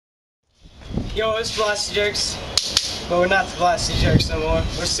Yo, it's Velocity Jerks, but we're not the Velocity Jerks no more.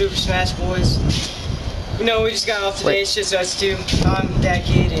 We're Super SmAsH boys. You know, we just got off today. It's just us two. I'm DAT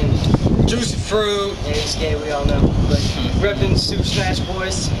Kid and JuIcY FrUiT. Yeah, he's gay, we all know. But repping Super SmAsH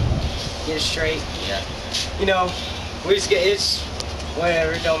boys. Get it straight. Yeah. You know, we just get it's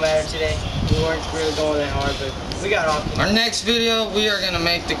whatever. It don't matter today. We weren't really going that hard, but we got off. Our next video, we are gonna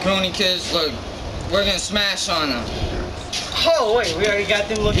make the Cooney kids look. We're gonna smash on them. Oh wait, we already got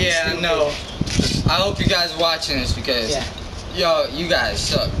them looking stupid. Yeah, no. I hope you guys are watching this because, yo, you guys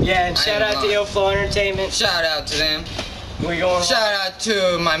suck. Yeah, and shout out to Flow Entertainment. Shout out to them. We going. Shout out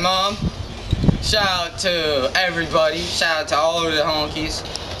to my mom. Shout out to everybody. Shout out to all of the honkies.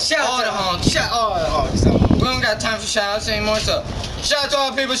 Shout out to all the honkies. We don't got time for shout outs anymore, so shout out to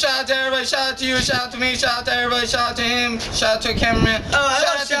all people, shout out to everybody, shout out to you, shout out to me, shout out to everybody, shout out to him, shout out to the cameraman, shout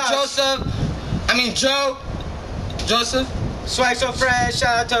out to Joseph. Swag so fresh,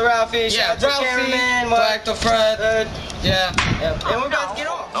 shout out to Ralphie, shout out to the cameraman, Swag so fresh, yeah. And we're about to get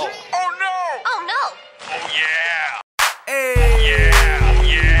off. Oh no! Oh no! Oh yeah! Hey! Yeah!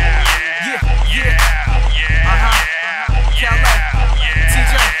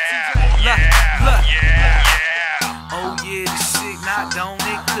 Oh yeah, this shit not don't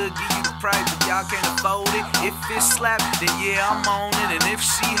it could give you the price, but y'all can't afford it. If it slap, then yeah, I'm on it. And if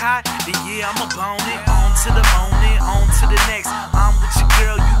she hot, then yeah, I'ma bone it. On to the moment, on to the next. I'm with your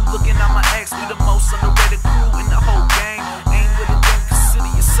girl, you looking at my ex. We the most underrated crew in the whole game. Ain't with a thing,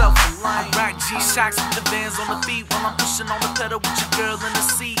 consider yourself a lame. I rock G-Shocks with the Vans on the feet while I'm pushing on the pedal with your girl in the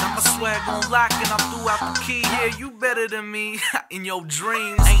seat. I'm a swag on lock and I threw out the key. Yeah, you better than me in your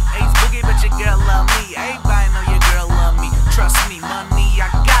dreams. Ain't Ace Boogie, but your girl love me. Everybody know your girl love me. Trust me, money I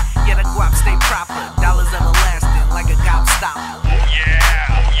got. Yeah, the guap stay proper. Dollars everlasting like a cop stopper.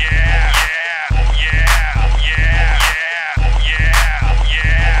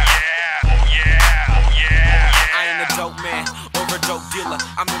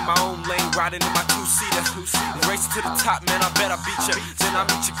 I'm in my own lane, riding in my two-seater. Racing to the top, man, I bet I beat ya. Then I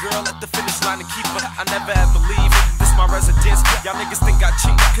meet your girl at the finish line and keep her. I never ever leave, this my residence. Y'all niggas think I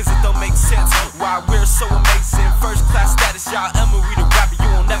cheat, cause it don't make sense. Why we're so amazing, first class status. Y'all Emery the rapper, you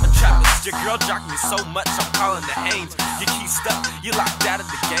won't never trap us. Your girl jocked me so much, I'm calling the Hames. You keep stuck, you locked out of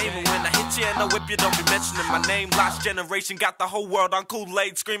the game. And when I hit you in the whip, you don't be mentioning my name. Lost generation, got the whole world on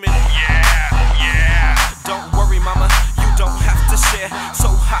Kool-Aid screaming, yeah. Don't worry, mama, you don't have to share. So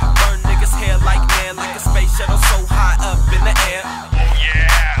hot, burn niggas' hair like man, like a space shuttle so high up in the air.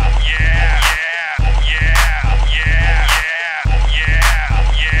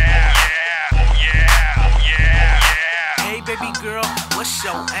 Hey baby girl, what's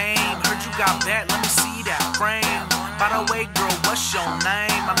your aim? Heard you got that, let me see that frame. By the way, girl, what's your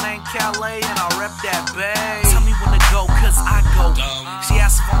name? My name Calais and I rep that bay. Tell me when to go, cause I go. She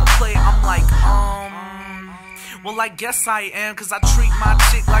asked if I'ma play, I'm like, well, I guess I am, cause I treat my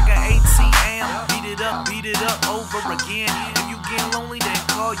chick like an ATM. Beat it up over again. If you get lonely, then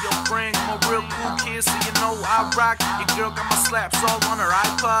call your friend. I'm a real cool kid, so you know I rock. Your girl got my slaps all on her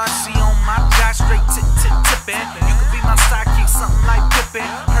iPod. She on my jock, straight tippin'. You could be my sidekick, something like Pippin.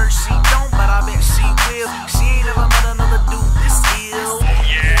 Her she don't, but I bet she will. She ain't ever met another dude this ill.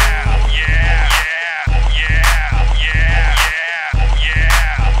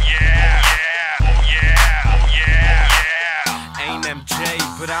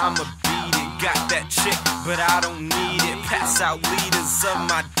 But I'ma beat it, got that chick, but I don't need it. Pass out leaders of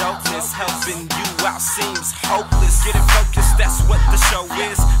my dopeness, helping you out seems hopeless. Get it focused, that's what the show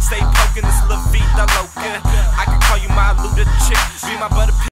is. Stay poking this La Vida Loca. I can call you my Luda chick, be my butter.